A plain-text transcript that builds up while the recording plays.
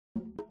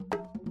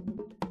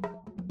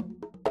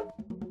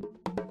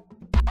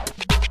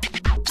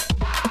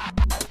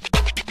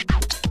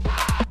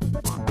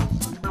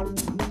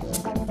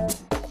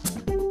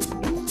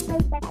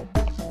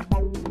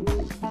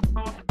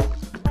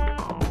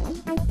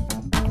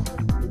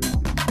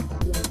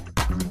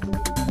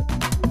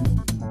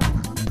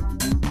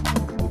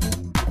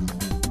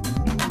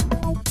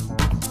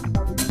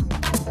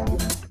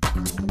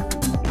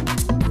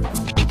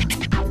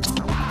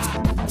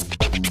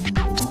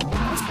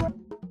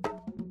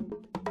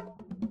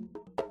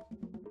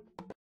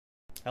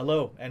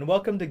Hello, and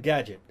welcome to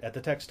Gadget at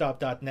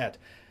thetechstop.net,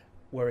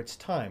 where it's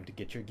time to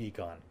get your geek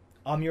on.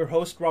 I'm your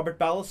host, Robert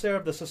Ballecer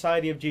of the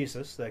Society of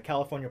Jesus, the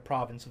California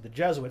province of the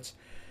Jesuits,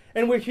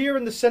 and we're here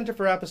in the Center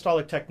for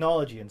Apostolic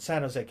Technology in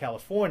San Jose,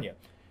 California.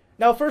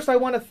 Now, first, I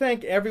want to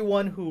thank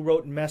everyone who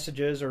wrote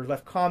messages or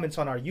left comments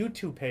on our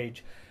YouTube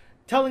page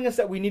telling us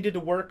that we needed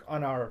to work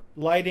on our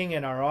lighting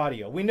and our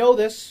audio. We know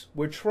this,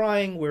 we're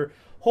trying, we're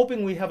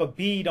hoping we have a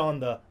bead on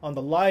the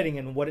lighting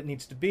and what it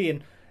needs to be,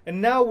 and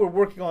now we're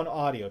working on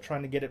audio,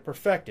 trying to get it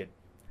perfected.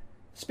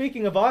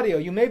 Speaking of audio,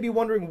 you may be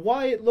wondering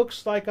why it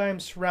looks like I am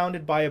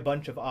surrounded by a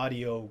bunch of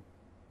audio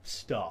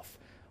stuff.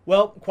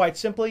 Well, quite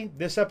simply,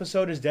 this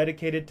episode is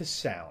dedicated to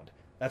sound.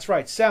 That's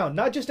right, sound.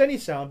 Not just any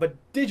sound, but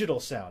digital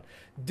sound.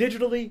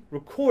 Digitally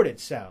recorded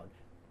sound.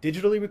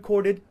 Digitally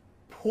recorded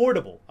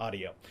portable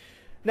audio.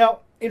 Now,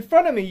 in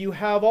front of me, you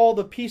have all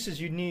the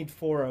pieces you need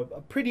for a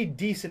pretty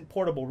decent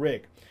portable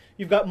rig.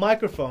 You've got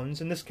microphones,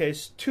 in this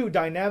case, 2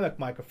 dynamic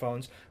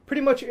microphones,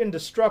 pretty much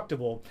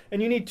indestructible, and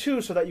you need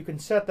 2 so that you can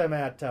set them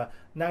at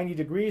 90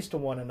 degrees to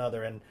one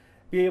another and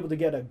be able to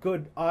get a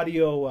good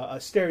audio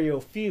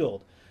stereo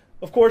field.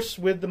 Of course,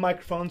 with the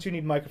microphones, you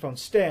need microphone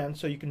stands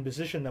so you can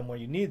position them where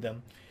you need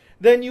them.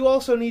 Then you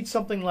also need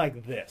something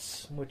like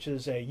this, which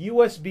is a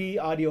USB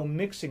audio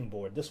mixing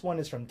board. This one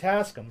is from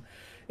Tascam.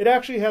 It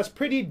actually has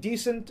pretty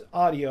decent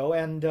audio,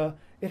 and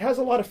it has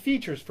a lot of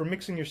features for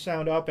mixing your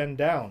sound up and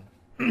down.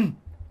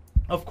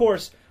 Of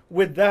course,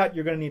 with that,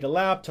 you're going to need a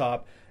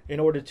laptop in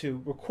order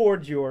to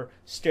record your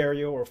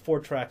stereo or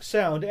 4-track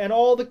sound and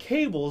all the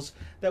cables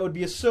that would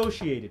be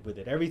associated with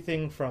it.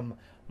 Everything from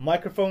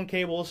microphone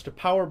cables to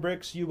power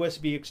bricks,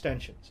 USB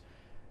extensions.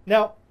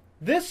 Now,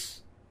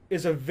 this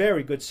is a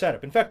very good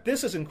setup. In fact,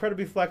 this is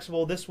incredibly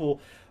flexible. This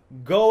will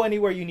go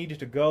anywhere you need it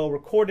to go,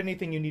 record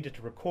anything you need it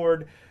to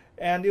record,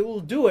 and it will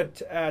do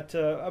it at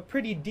a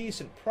pretty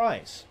decent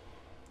price.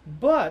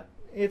 But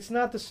it's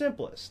not the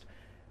simplest.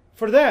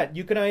 For that,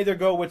 you can either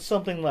go with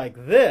something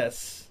like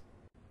this,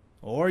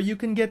 or you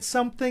can get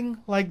something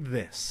like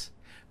this.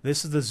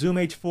 This is the Zoom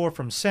H4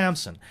 from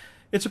Samson.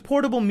 It's a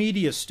portable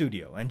media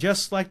studio, and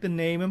just like the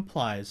name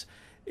implies,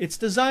 it's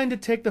designed to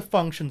take the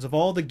functions of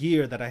all the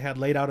gear that I had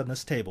laid out on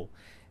this table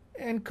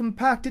and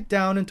compact it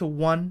down into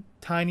one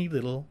tiny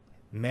little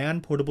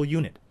man-portable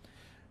unit.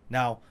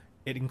 Now,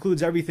 it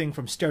includes everything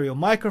from stereo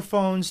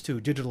microphones to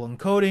digital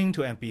encoding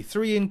to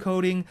MP3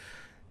 encoding,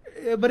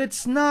 but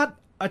it's not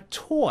a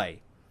toy,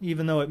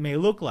 even though it may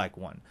look like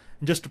one.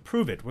 And just to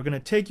prove it, we're going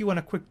to take you on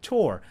a quick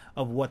tour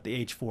of what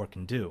the H4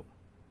 can do.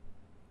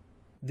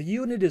 The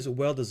unit is a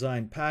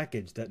well-designed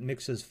package that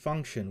mixes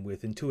function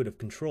with intuitive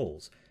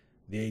controls.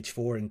 The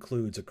H4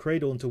 includes a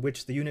cradle into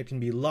which the unit can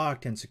be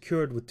locked and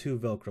secured with 2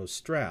 Velcro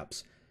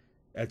straps.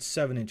 At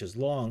 7 inches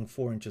long,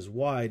 4 inches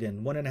wide,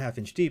 and 1.5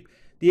 inch deep,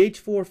 the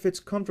H4 fits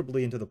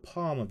comfortably into the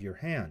palm of your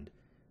hand.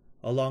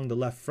 Along the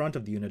left front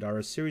of the unit are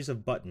a series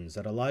of buttons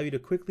that allow you to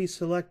quickly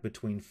select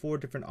between 4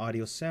 different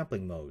audio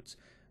sampling modes,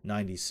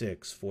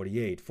 96,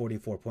 48,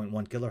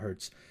 44.1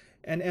 kHz,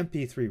 and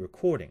MP3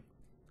 recording.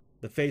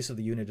 The face of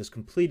the unit is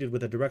completed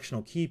with a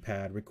directional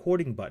keypad,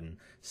 recording button,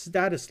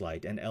 status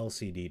light, and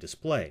LCD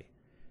display.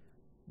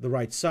 The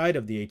right side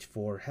of the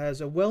H4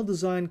 has a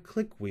well-designed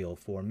click wheel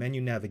for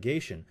menu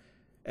navigation,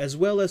 as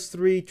well as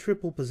 3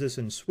 triple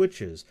position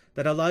switches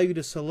that allow you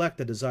to select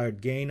the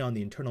desired gain on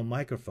the internal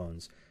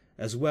microphones,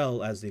 as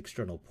well as the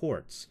external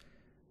ports.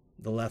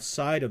 The left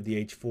side of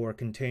the H4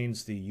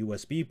 contains the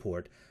USB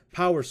port,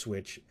 power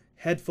switch,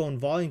 headphone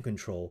volume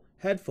control,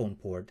 headphone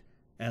port,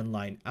 and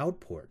line out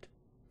port.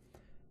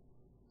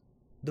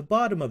 The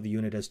bottom of the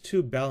unit has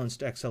 2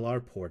 balanced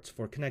XLR ports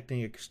for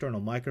connecting external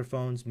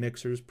microphones,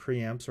 mixers,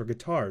 preamps, or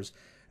guitars,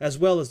 as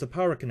well as the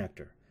power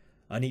connector.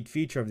 A neat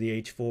feature of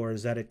the H4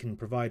 is that it can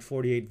provide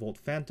 48-volt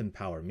phantom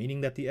power,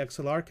 meaning that the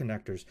XLR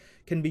connectors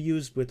can be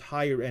used with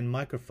higher-end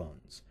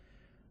microphones.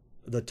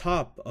 The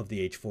top of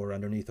the H4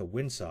 underneath a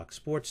windsock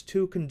sports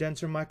 2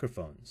 condenser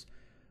microphones.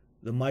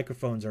 The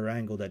microphones are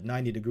angled at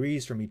 90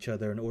 degrees from each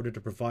other in order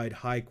to provide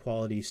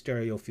high-quality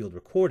stereo field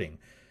recording,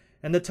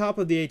 and the top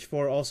of the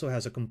H4 also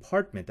has a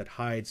compartment that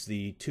hides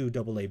the 2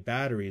 AA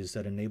batteries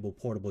that enable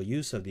portable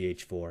use of the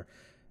H4,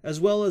 as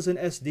well as an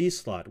SD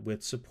slot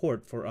with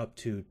support for up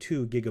to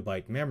 2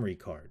 GB memory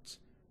cards.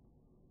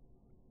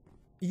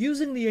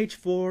 Using the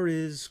H4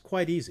 is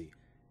quite easy.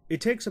 It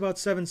takes about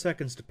 7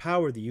 seconds to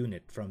power the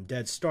unit from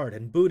dead start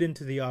and boot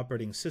into the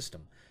operating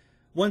system.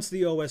 Once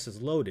the OS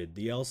is loaded,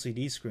 the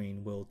LCD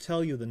screen will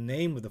tell you the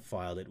name of the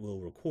file it will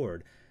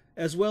record,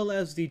 as well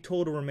as the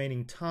total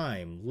remaining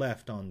time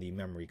left on the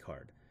memory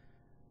card.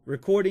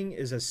 Recording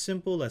is as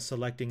simple as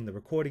selecting the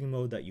recording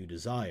mode that you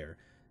desire,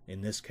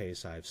 in this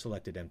case I've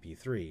selected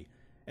MP3,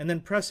 and then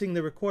pressing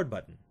the record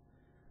button.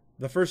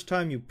 The first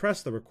time you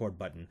press the record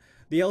button,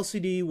 the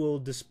LCD will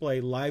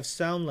display live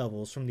sound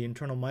levels from the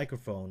internal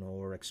microphone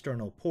or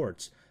external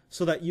ports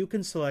so that you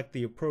can select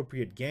the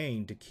appropriate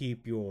gain to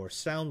keep your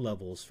sound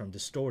levels from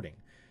distorting.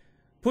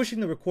 Pushing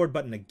the record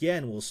button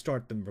again will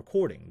start the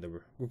recording.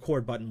 The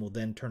record button will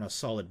then turn a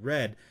solid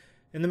red,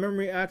 and the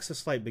memory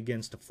access light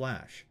begins to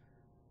flash.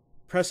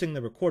 Pressing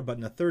the record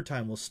button a third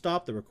time will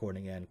stop the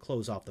recording and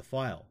close off the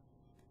file.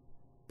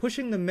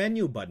 Pushing the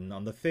menu button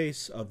on the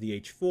face of the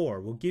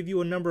H4 will give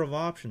you a number of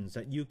options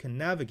that you can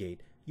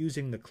navigate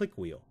using the click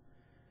wheel.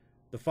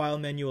 The file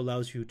menu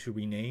allows you to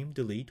rename,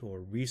 delete, or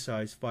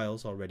resize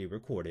files already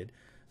recorded,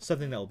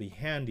 something that will be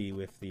handy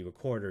if the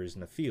recorder is in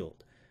the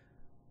field.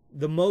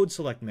 The Mode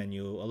Select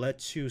menu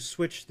lets you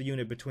switch the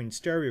unit between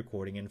stereo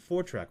recording and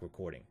 4-track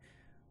recording.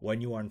 When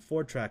you are in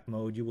 4-track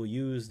mode, you will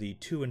use the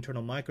 2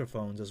 internal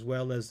microphones as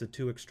well as the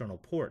 2 external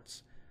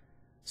ports.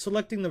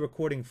 Selecting the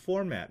recording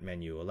format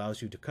menu allows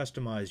you to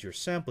customize your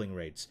sampling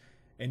rates,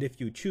 and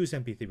if you choose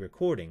MP3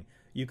 recording,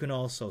 you can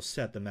also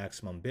set the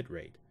maximum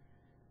bitrate.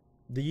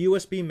 The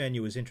USB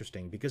menu is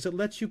interesting because it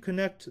lets you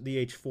connect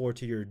the H4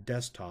 to your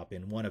desktop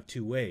in one of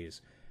 2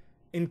 ways.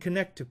 In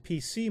Connect to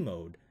PC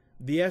mode,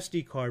 the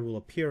SD card will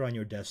appear on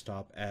your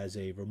desktop as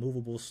a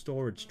removable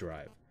storage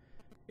drive.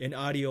 In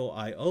Audio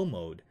I/O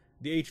mode,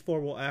 the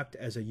H4 will act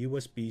as a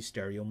USB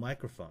stereo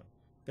microphone.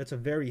 That's a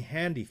very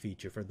handy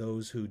feature for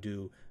those who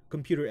do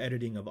computer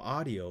editing of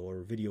audio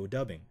or video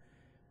dubbing.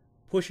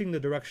 Pushing the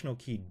directional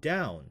key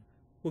down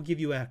will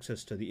give you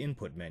access to the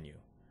input menu.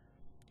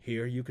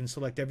 Here you can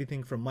select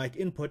everything from mic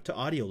input to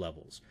audio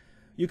levels.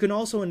 You can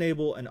also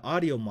enable an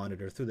audio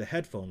monitor through the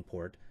headphone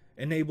port,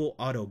 enable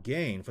auto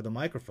gain for the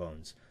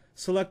microphones,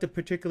 select a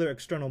particular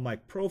external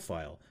mic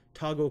profile,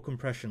 toggle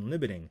compression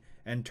limiting,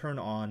 and turn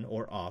on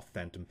or off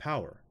phantom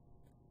power.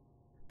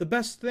 The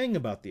best thing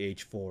about the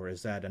H4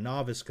 is that a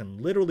novice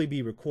can literally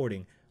be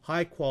recording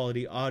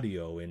high-quality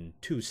audio in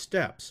 2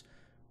 steps,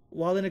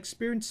 while an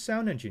experienced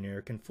sound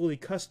engineer can fully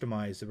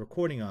customize the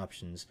recording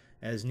options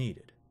as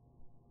needed.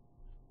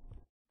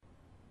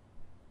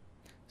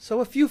 So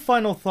a few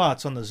final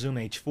thoughts on the Zoom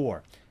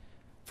H4.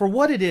 For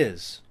what it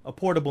is, a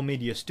portable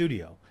media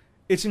studio,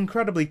 it's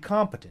incredibly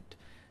competent.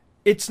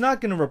 It's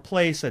not going to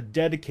replace a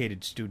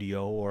dedicated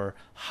studio or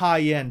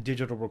high-end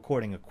digital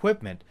recording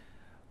equipment,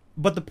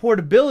 but the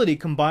portability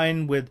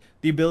combined with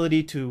the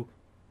ability to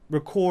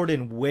record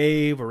in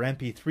WAV or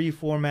MP3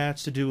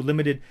 formats, to do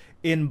limited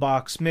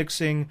in-box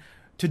mixing,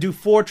 to do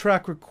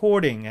 4-track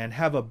recording and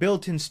have a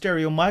built-in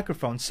stereo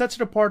microphone sets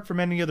it apart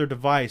from any other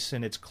device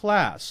in its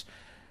class.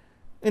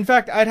 In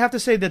fact, I'd have to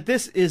say that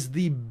this is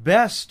the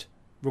best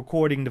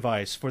recording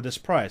device for this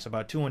price,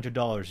 about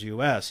 $200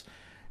 US,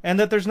 and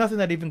that there's nothing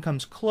that even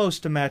comes close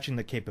to matching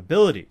the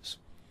capabilities.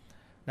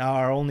 Now,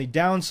 our only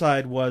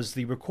downside was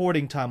the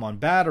recording time on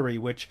battery,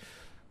 which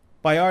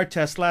by our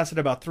test lasted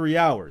about 3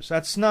 hours.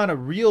 That's not a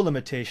real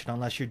limitation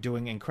unless you're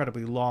doing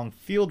incredibly long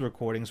field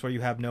recordings where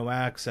you have no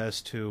access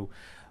to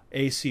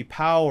AC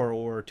power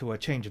or to a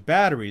change of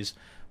batteries,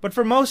 but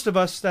for most of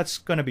us that's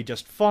going to be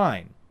just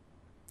fine.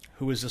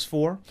 Who is this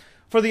for?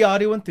 For the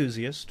audio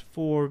enthusiast,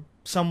 for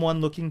someone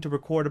looking to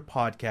record a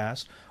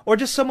podcast, or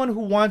just someone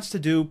who wants to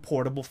do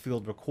portable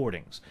field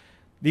recordings.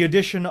 The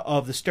addition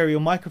of the stereo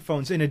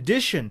microphones in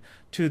addition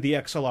to the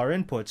XLR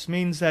inputs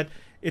means that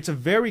it's a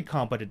very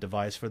competent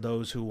device for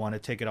those who want to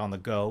take it on the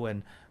go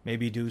and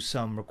maybe do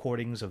some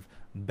recordings of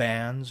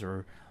bands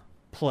or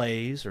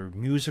plays or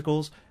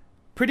musicals.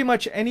 Pretty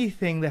much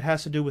anything that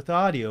has to do with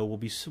audio will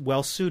be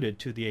well suited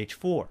to the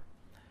H4.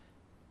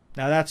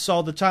 Now that's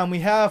all the time we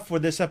have for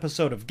this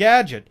episode of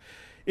Gadget.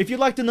 If you'd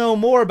like to know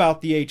more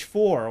about the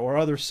H4 or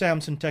other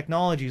Samson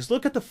technologies,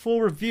 look at the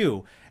full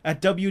review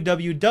at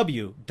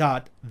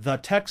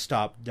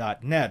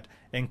www.thetechstop.net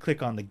and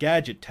click on the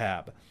Gadget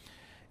tab.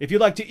 If you'd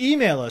like to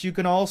email us, you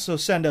can also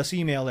send us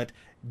email at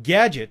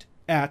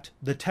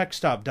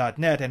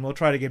gadget@thetechstop.net, and we'll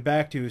try to get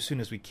back to you as soon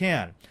as we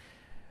can.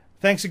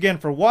 Thanks again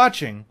for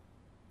watching,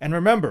 and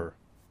remember,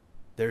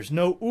 there's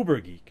no Uber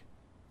Geek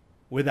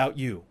without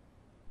you.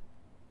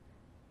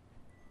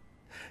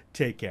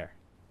 Take care.